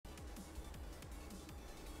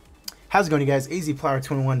How's it going, you guys?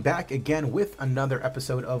 AZPlower21 back again with another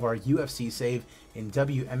episode of our UFC save in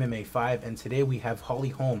WMMA 5, and today we have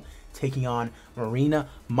HOLM taking on MARINA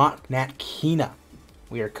MOKHNATKINA.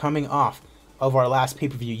 We are coming off of our last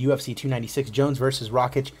pay-per-view, UFC 296, Jones versus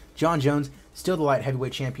Rakic. John Jones, still the light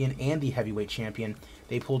heavyweight champion and the heavyweight champion.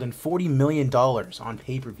 They pulled in $40 million on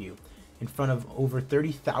pay-per-view in front of over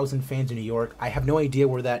 30,000 fans in New York. I have no idea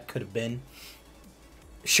where that could have been.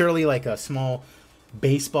 Surely like a small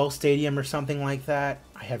baseball stadium or something like that.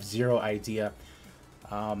 I have zero idea.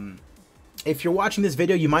 If you're watching this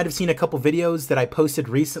video, you might have seen a couple videos that I posted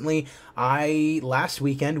recently. Last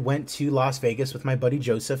weekend went to Las Vegas with my buddy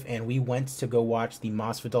Joseph, and we went to go watch the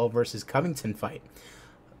Masvidal versus Covington fight.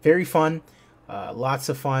 Very fun, lots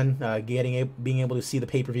of fun. Being able to see the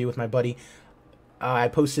pay-per-view with my buddy. I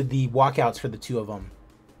posted the walkouts for the two of them.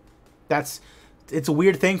 It's a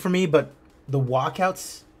weird thing for me, but the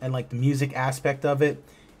walkouts and like the music aspect of it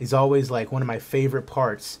is always like one of my favorite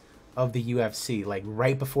parts of the UFC, like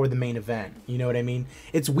right before the main event. You know what I mean?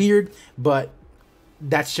 It's weird, but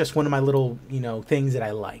that's just one of my little, things that I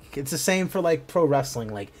like. It's the same for like pro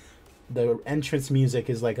wrestling. Like the entrance music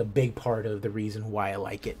is like a big part of the reason why I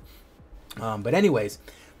like it. But anyways,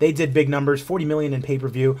 they did big numbers, 40 million in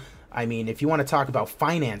pay-per-view. I mean, if you want to talk about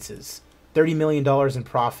finances, $30 million in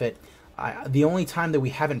profit. The only time that we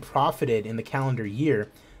haven't profited in the calendar year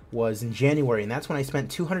was in January, and that's when I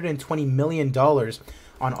spent $220 million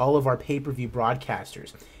on all of our pay-per-view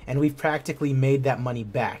broadcasters, and we've practically made that money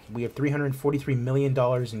back. We have $343 million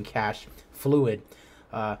in cash fluid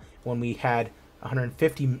when we had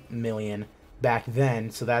 $150 million back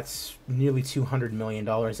then, so that's nearly $200 million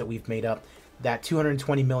that we've made up. That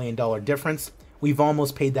 $220 million difference, we've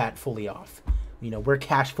almost paid that fully off. We're a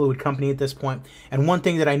cash fluid company at this point. And one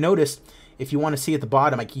thing that I noticed, if you want to see at the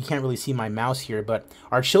bottom, you can't really see my mouse here, but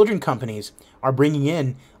our children companies are bringing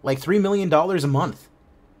in like $3 million a month.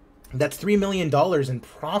 That's $3 million in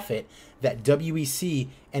profit that WEC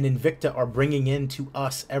and Invicta are bringing in to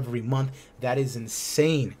us every month. That is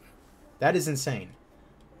insane. That is insane.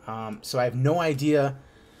 So I have no idea.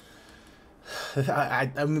 I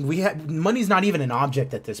mean, money's not even an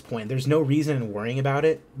object at this point. There's no reason in worrying about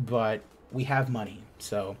it, but we have money,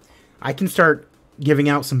 so I can start giving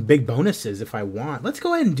out some big bonuses if I want. Let's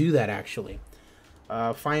go ahead and do that, actually.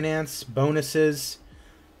 Finance, bonuses.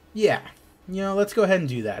 Yeah, let's go ahead and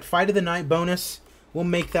do that. Fight of the night bonus, we'll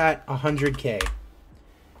make that 100K.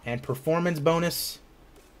 And performance bonus,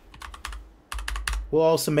 we'll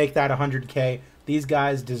also make that 100K. These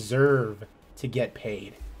guys deserve to get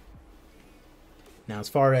paid. Now, as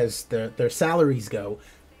far as their salaries go,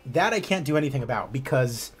 that I can't do anything about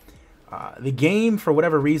because the game, for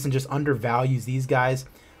whatever reason, just undervalues these guys.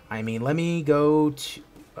 I mean, let me go to...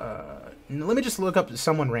 let me just look up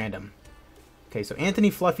someone random. Okay, so Anthony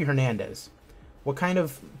Fluffy Hernandez. What kind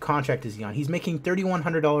of contract is he on? He's making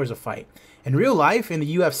 $3,100 a fight. In real life, in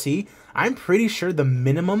the UFC, I'm pretty sure the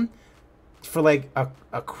minimum for like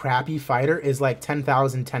a crappy fighter is like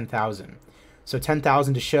 10,000, 10,000. So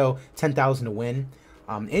 10,000 to show, 10,000 to win.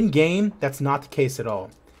 In game, that's not the case at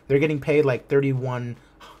all. They're getting paid like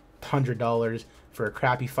 $3,100 for a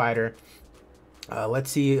crappy fighter.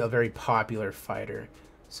 Let's see a very popular fighter.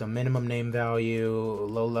 So minimum name value,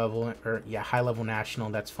 low level, or yeah, high level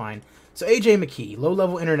national, that's fine. So AJ McKee, low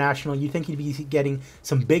level international, you think he'd be getting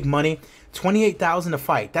some big money? 28,000 a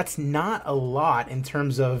fight. That's not a lot in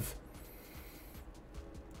terms of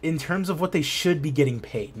what they should be getting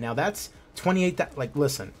paid. Now that's 28. Like,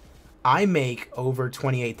 listen, I make over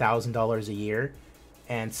 $28,000 a year.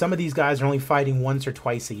 And some of these guys are only fighting once or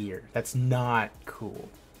twice a year. That's not cool.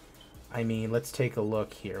 I mean, let's take a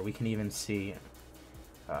look here. We can even see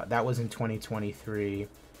that was in 2023.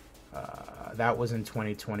 That was in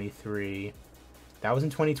 2023. That was in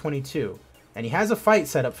 2022. And he has a fight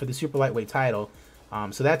set up for the super lightweight title.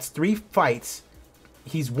 So that's 3 fights.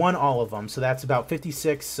 He's won all of them. So that's about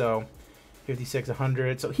 56. So 56,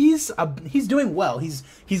 100. So he's doing well. He's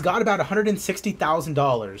got about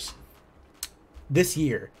 $160,000 this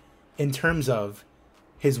year in terms of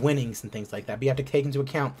his winnings and things like that. But you have to take into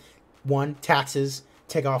account, one, taxes,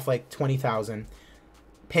 take off like 20,000,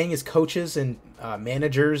 paying his coaches and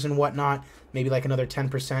managers and whatnot, maybe like another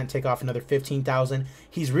 10%, take off another 15,000.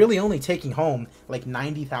 He's really only taking home like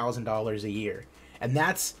 $90,000 a year. And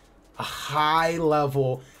that's a high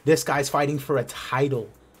level. This guy's fighting for a title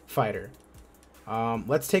fighter.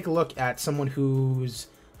 Let's take a look at someone who's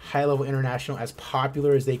high level international, as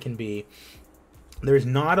popular as they can be. There's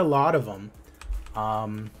not a lot of them.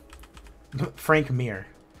 Frank Mir.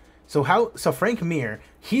 So Frank Mir,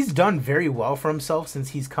 he's done very well for himself since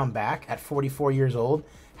he's come back at 44 years old.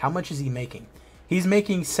 How much is he making? He's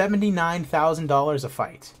making $79,000 a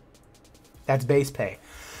fight. That's base pay.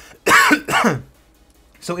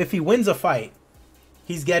 So if he wins a fight,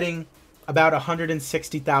 he's getting about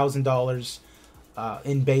 $160,000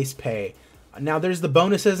 in base pay. Now, there's the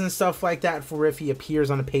bonuses and stuff like that for if he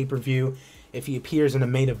appears on a pay-per-view, if he appears in a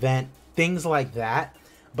main event, things like that.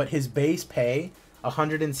 But his base pay,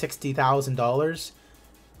 $160,000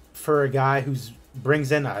 for a guy who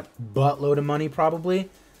brings in a buttload of money probably,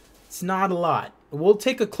 it's not a lot. We'll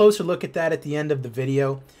take a closer look at that at the end of the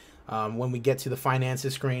video when we get to the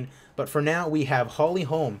finances screen. But for now, we have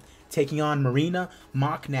HOLM taking on MARINA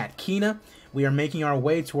MOKHNATKINA. We are making our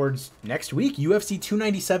way towards next week, UFC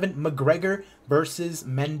 297, McGregor versus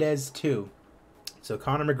Mendes 2. So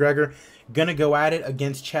Conor McGregor going to go at it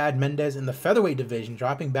against Chad Mendes in the featherweight division,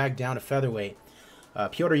 dropping back down to featherweight.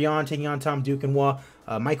 Petr Yan taking on Tom Duquesnoy,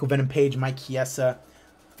 Michael Venom Page, Mike Chiesa,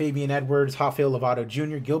 Fabian Edwards, Rafael Lovato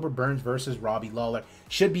Jr., Gilbert Burns versus Robbie Lawler.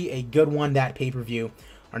 Should be a good one, that pay-per-view.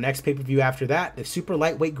 Our next pay-per-view after that, the Super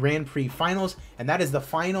Lightweight Grand Prix Finals, and that is the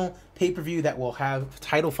final pay-per-view that will have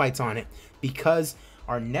title fights on it, because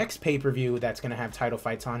our next pay-per-view that's going to have title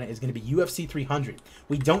fights on it is going to be UFC 300.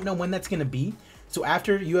 We don't know when that's going to be, so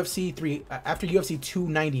after UFC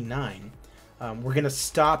 299, we're going to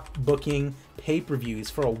stop booking pay-per-views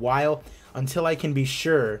for a while until I can be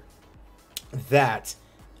sure that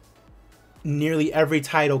nearly every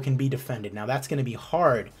title can be defended. Now, that's going to be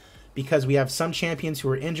hard because we have some champions who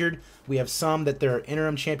are injured. We have some that they're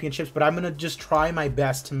interim championships, but I'm going to just try my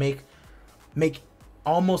best to make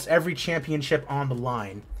almost every championship on the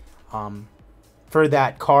line for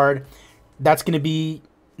that card. That's going to be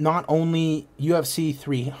not only UFC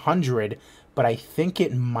 300, but I think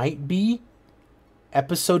it might be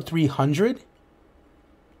episode 300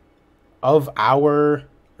 of our,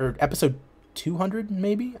 or episode 200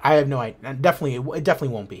 maybe? I have no idea. It definitely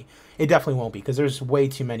won't be. It definitely won't be because there's way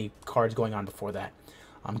too many cards going on before that.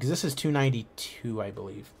 Because this is 292, I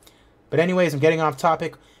believe. But anyways, I'm getting off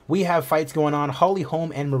topic. We have fights going on.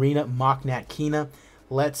 HOLM and MARINA MOKHNATKINA.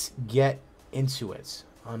 Let's get into it.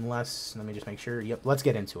 Unless, let me just make sure. Yep, let's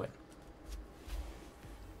get into it.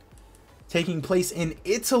 Taking place in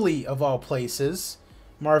Italy, of all places.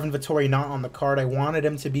 Marvin Vettori not on the card. I wanted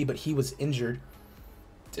him to be, but he was injured.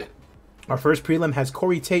 Our first prelim has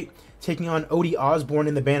Corey Tate taking on Odie Osborne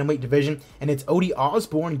in the bantamweight division, and it's Odie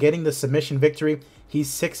Osborne getting the submission victory. He's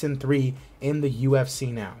 6-3 in the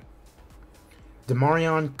UFC now.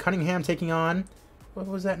 Demarion Cunningham taking on, what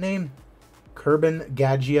was that name? Kurban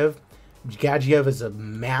Gadzhiev. Gadzhiev is a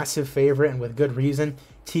massive favorite, and with good reason.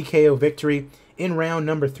 TKO victory in round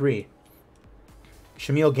number 3.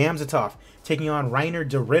 Shamil Gamzatov taking on Reiner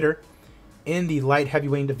de Ritter in the light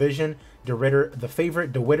heavyweight division. De Ritter, the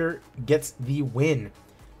favorite. De Ritter gets the win.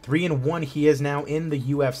 3-1 he is now in the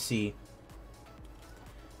UFC.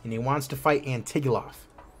 And he wants to fight Antigulov.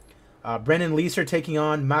 Brennan Leeser taking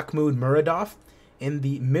on Mahmoud Muradov in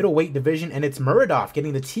the middleweight division. And it's Muradov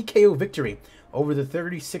getting the TKO victory over the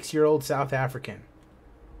 36-year-old South African.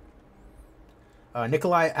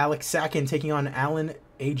 Nikolai Alexakin taking on Alan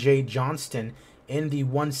A.J. Johnston in the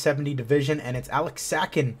 170 division. And it's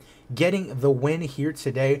Alexakin getting the win here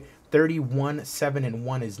today.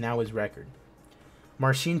 31-7-1 is now his record.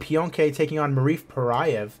 Marcin Pionke taking on Marif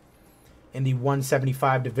Parayev in the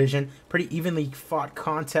 175 division. Pretty evenly fought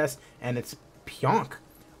contest, and it's Pionk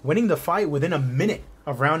winning the fight within a minute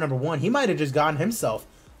of round number 1. He might have just gotten himself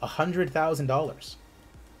 $100,000.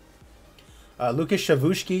 Lucas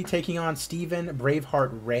Shavushki taking on Stephen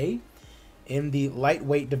Braveheart Ray in the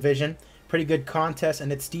lightweight division. Pretty good contest,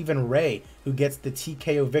 and it's Stephen Ray who gets the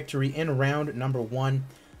TKO victory in round number 1.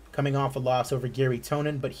 Coming off a loss over Gary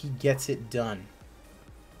Tonin, but he gets it done.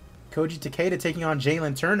 Koji Takeda taking on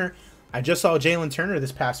Jalen Turner. I just saw Jalen Turner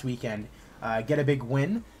this past weekend get a big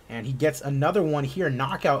win, and he gets another one here,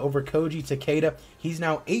 knockout over Koji Takeda. He's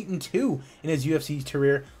now 8-2 in his UFC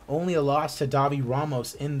career, only a loss to Davi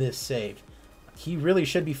Ramos in this save. He really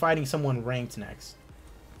should be fighting someone ranked next.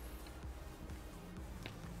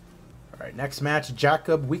 All right, next match,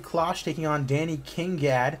 Jacob Wiklash taking on Danny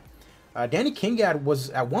Kingad. Danny Kingad was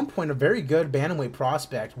at one point a very good bantamweight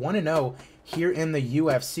prospect, 1-0 here in the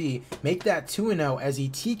UFC. Make that 2-0 as he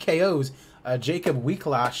TKOs Jacob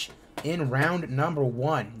Wiklash in round number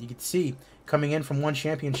 1. You can see coming in from one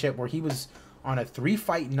championship where he was on a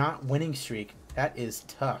 3-fight not winning streak. That is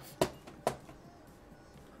tough.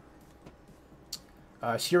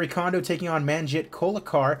 Shiri Kondo taking on Manjit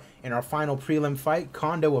Kolakar in our final prelim fight.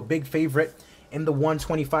 Kondo a big favorite in the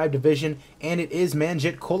 125 division, and it is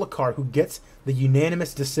Manjit Kolakar who gets the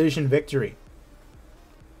unanimous decision victory.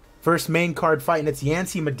 First main card fight, and it's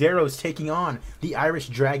Yancy Medeiros taking on the Irish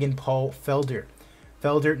Dragon Paul Felder.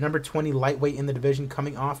 Felder, number 20 lightweight in the division,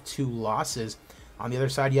 coming off 2 losses. On the other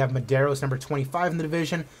side, you have Medeiros, number 25 in the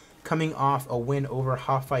division, coming off a win over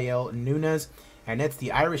Rafael Nunes. And it's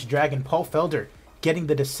the Irish Dragon, Paul Felder, getting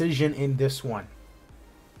the decision in this one.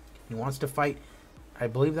 He wants to fight, I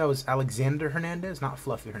believe that was Alexander Hernandez, not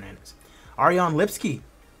Fluffy Hernandez. Ariane Lipski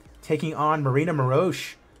taking on Marina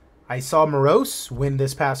Moroz. I saw Moroz win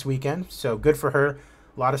this past weekend, so good for her.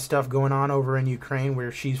 A lot of stuff going on over in Ukraine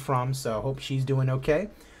where she's from, so I hope she's doing okay.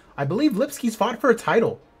 I believe Lipski's fought for a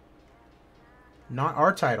title. Not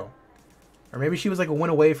our title. Or maybe she was like a win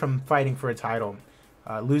away from fighting for a title.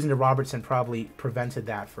 Losing to Robertson probably prevented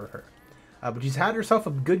that for her. But she's had herself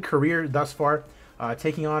a good career thus far,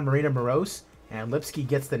 taking on Marina Moroz. And Lipski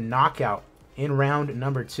gets the knockout in round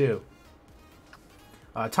number 2.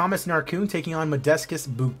 Thomas Narkun taking on Modestas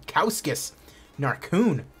Bukauskas.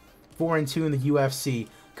 Narkun, 4-2 in the UFC,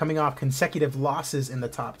 coming off consecutive losses in the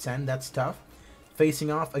top 10. That's tough.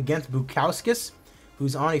 Facing off against Bukauskas,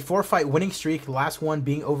 who's on a 4-fight winning streak, the last one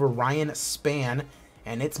being over Ryan Spann.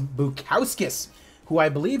 And it's Bukauskas, who I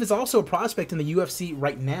believe is also a prospect in the UFC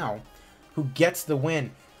right now, who gets the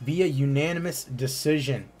win via unanimous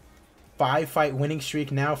decision. 5-fight winning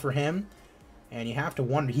streak now for him. And you have to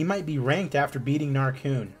wonder, he might be ranked after beating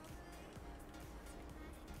Narkun.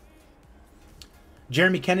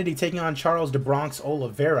 Jeremy Kennedy taking on Charles de Bronx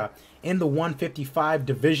Oliveira in the 155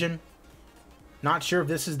 division. Not sure if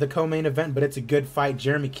this is the co-main event, but it's a good fight.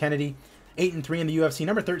 Jeremy Kennedy, 8-3 in the UFC,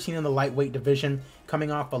 number 13 in the lightweight division, coming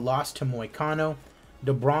off a loss to Moicano.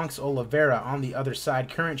 De Bronx Oliveira on the other side,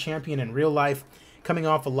 current champion in real life, coming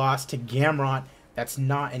off a loss to Gamrot. That's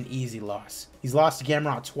not an easy loss. He's lost to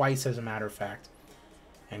Gamrot twice, as a matter of fact.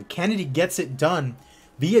 And Kennedy gets it done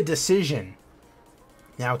via decision.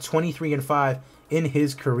 Now 23-5 in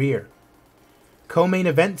his career. Co-main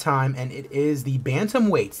event time, and it is the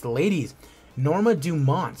bantamweights, the ladies. Norma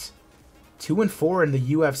Dumont, 2-4 in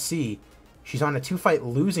the UFC. She's on a 2-fight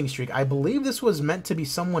losing streak. I believe this was meant to be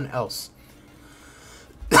someone else.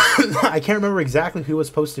 I can't remember exactly who it was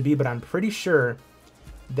supposed to be, but I'm pretty sure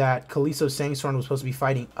that Kaliso Sangsorn was supposed to be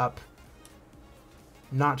fighting up.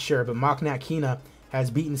 Not sure, but MOKHNATKINA has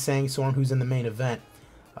beaten Sangsorn, who's in the main event.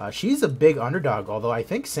 She's a big underdog, although I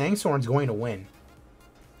think Sangsorn's going to win.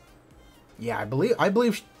 Yeah, I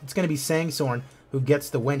believe it's going to be Sangsorn who gets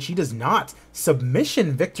the win. She does not.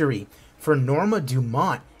 Submission victory for Norma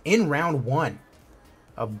Dumont in round 1.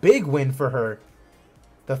 A big win for her.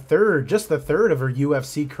 The third, just the third of her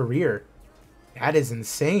UFC career. That is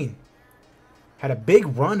insane. Had a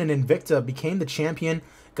big run in Invicta, became the champion,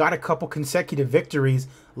 got a couple consecutive victories,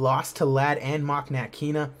 lost to Ladd and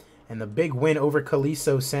MOKHNATKINA, and the big win over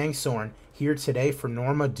Kaliso Sangsorn here today for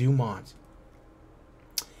Norma Dumont.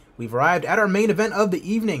 We've arrived at our main event of the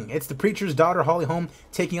evening. It's the Preacher's Daughter, Holly Holm,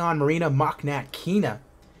 taking on Marina MOKHNATKINA.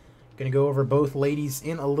 Going to go over both ladies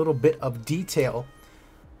in a little bit of detail.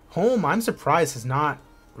 Holm, I'm surprised, has not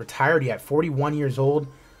retired yet. 41 years old.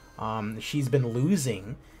 She's been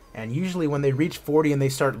losing. And usually when they reach 40 and they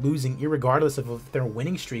start losing, irregardless of if they're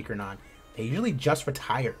winning streak or not, they usually just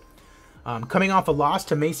retire. Coming off a loss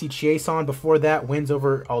to Macy Chiasson before that, wins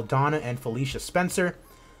over Aldana and Felicia Spencer.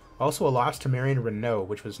 Also a loss to Marion Renault,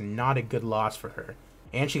 which was not a good loss for her.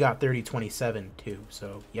 And she got 30-27 too,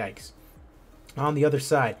 so yikes. On the other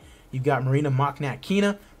side, you've got Marina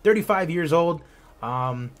MOKHNATKINA, 35 years old,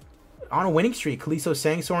 on a winning streak. Kaliso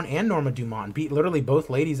Sangsorn and Norma Dumont beat literally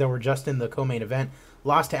both ladies that were just in the co-main event.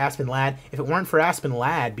 Lost to Aspen Ladd. If it weren't for Aspen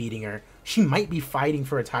Ladd beating her, she might be fighting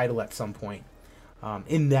for a title at some point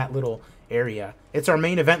in that little area. It's our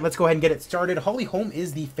main event. Let's go ahead and get it started. Holly Holm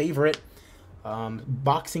is the favorite.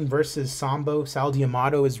 Boxing versus Sambo. Sal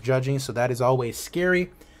D'Amato is judging, so that is always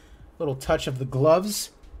scary. Little touch of the gloves.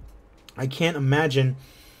 I can't imagine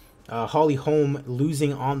Holly Holm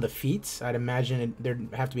losing on the feet. I'd imagine there'd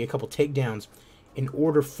have to be a couple takedowns in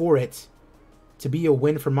order for it to be a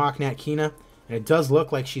win for MOKHNATKINA. And it does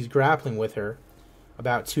look like she's grappling with her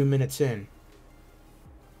about 2 minutes in.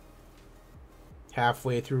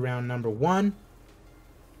 Halfway through round number 1.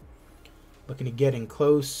 Looking to get in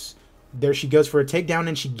close. There she goes for a takedown,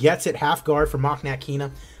 and she gets it. Half guard for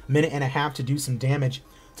MOKHNATKINA. Minute and a half to do some damage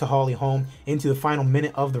to Holly Holm into the final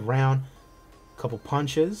minute of the round. Couple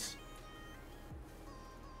punches.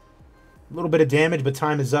 A little bit of damage, but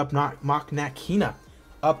time is up. Not MOKHNATKINA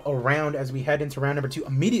up around as we head into round number 2.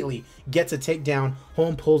 Immediately gets a takedown.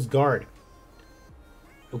 Holm pulls guard.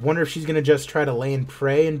 I wonder if she's going to just try to lay and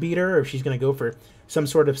pray and beat her, or if she's going to go for some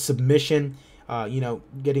sort of submission,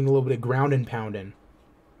 getting a little bit of ground and pounding.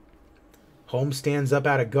 Holm stands up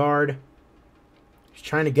out of guard. She's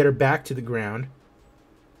trying to get her back to the ground.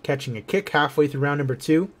 Catching a kick halfway through round number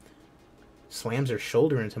 2. Slams her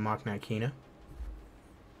shoulder into MOKHNATKINA.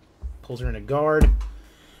 Pulls her in a guard.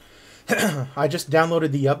 I just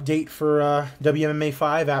downloaded the update for WMMA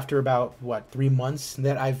 5 after about, what, 3 months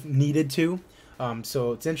that I've needed to.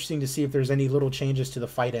 So it's interesting to see if there's any little changes to the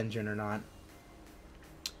fight engine or not.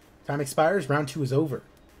 Time expires. Round 2 is over.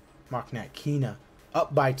 MOKHNATKINA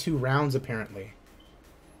up by 2 rounds, apparently.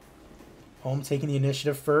 HOLM taking the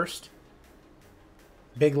initiative first.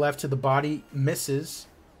 Big left to the body. Misses.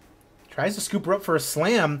 Tries to scoop her up for a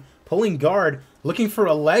slam. Pulling guard. Looking for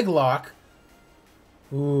a leg lock.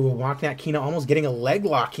 Ooh, MOKHNATKINA almost getting a leg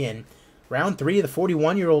lock in. Round 3, the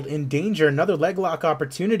 41-year-old in danger. Another leg lock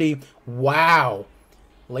opportunity. Wow.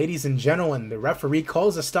 Ladies and gentlemen, the referee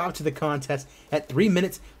calls a stop to the contest at 3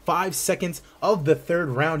 minutes, 5 seconds of the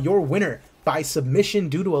 3rd round. Your winner by submission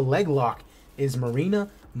due to a leg lock is MARINA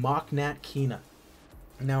MOKHNATKINA.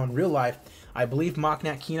 Now, in real life, I believe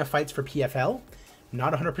MOKHNATKINA fights for PFL.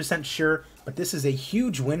 Not 100% sure, but this is a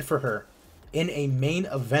huge win for her in a main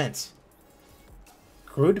event.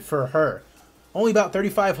 Good for her. Only about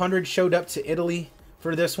 3,500 showed up to Italy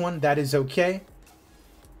for this one. That is okay.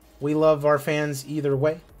 We love our fans either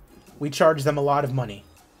way. We charge them a lot of money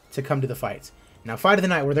to come to the fights. Now, fight of the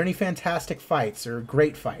night. Were there any fantastic fights or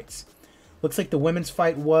great fights? Looks like the women's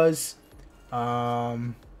fight was.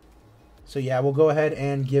 So, yeah, we'll go ahead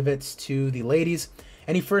and give it to the ladies.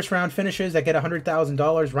 Any first round finishes that get $100,000.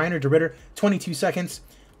 Reiner de Ritter, 22 seconds.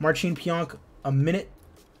 Marcin Pionk, a minute.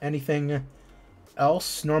 Anything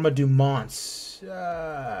else? Norma Dumont.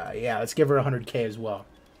 Yeah, let's give her 100K as well.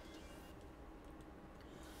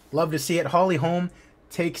 Love to see it. Holly Holm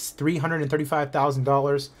takes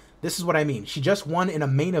 $335,000. This is what I mean. She just won in a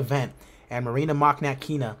main event, and MARINA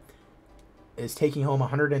MOKHNATKINA is taking home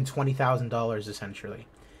 $120,000 essentially.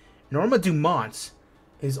 Norma Dumont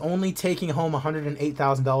is only taking home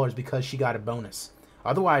 $108,000 because she got a bonus.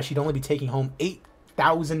 Otherwise, she'd only be taking home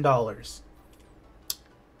 $8,000.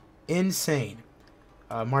 Insane.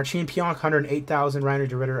 Marcin Pionk, $108,000. Reiner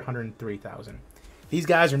de Ritter, $103,000. These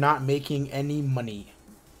guys are not making any money.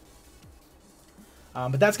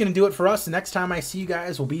 But that's going to do it for us. The next time I see you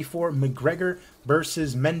guys will be for McGregor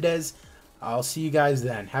versus Mendez. I'll see you guys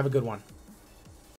then. Have a good one.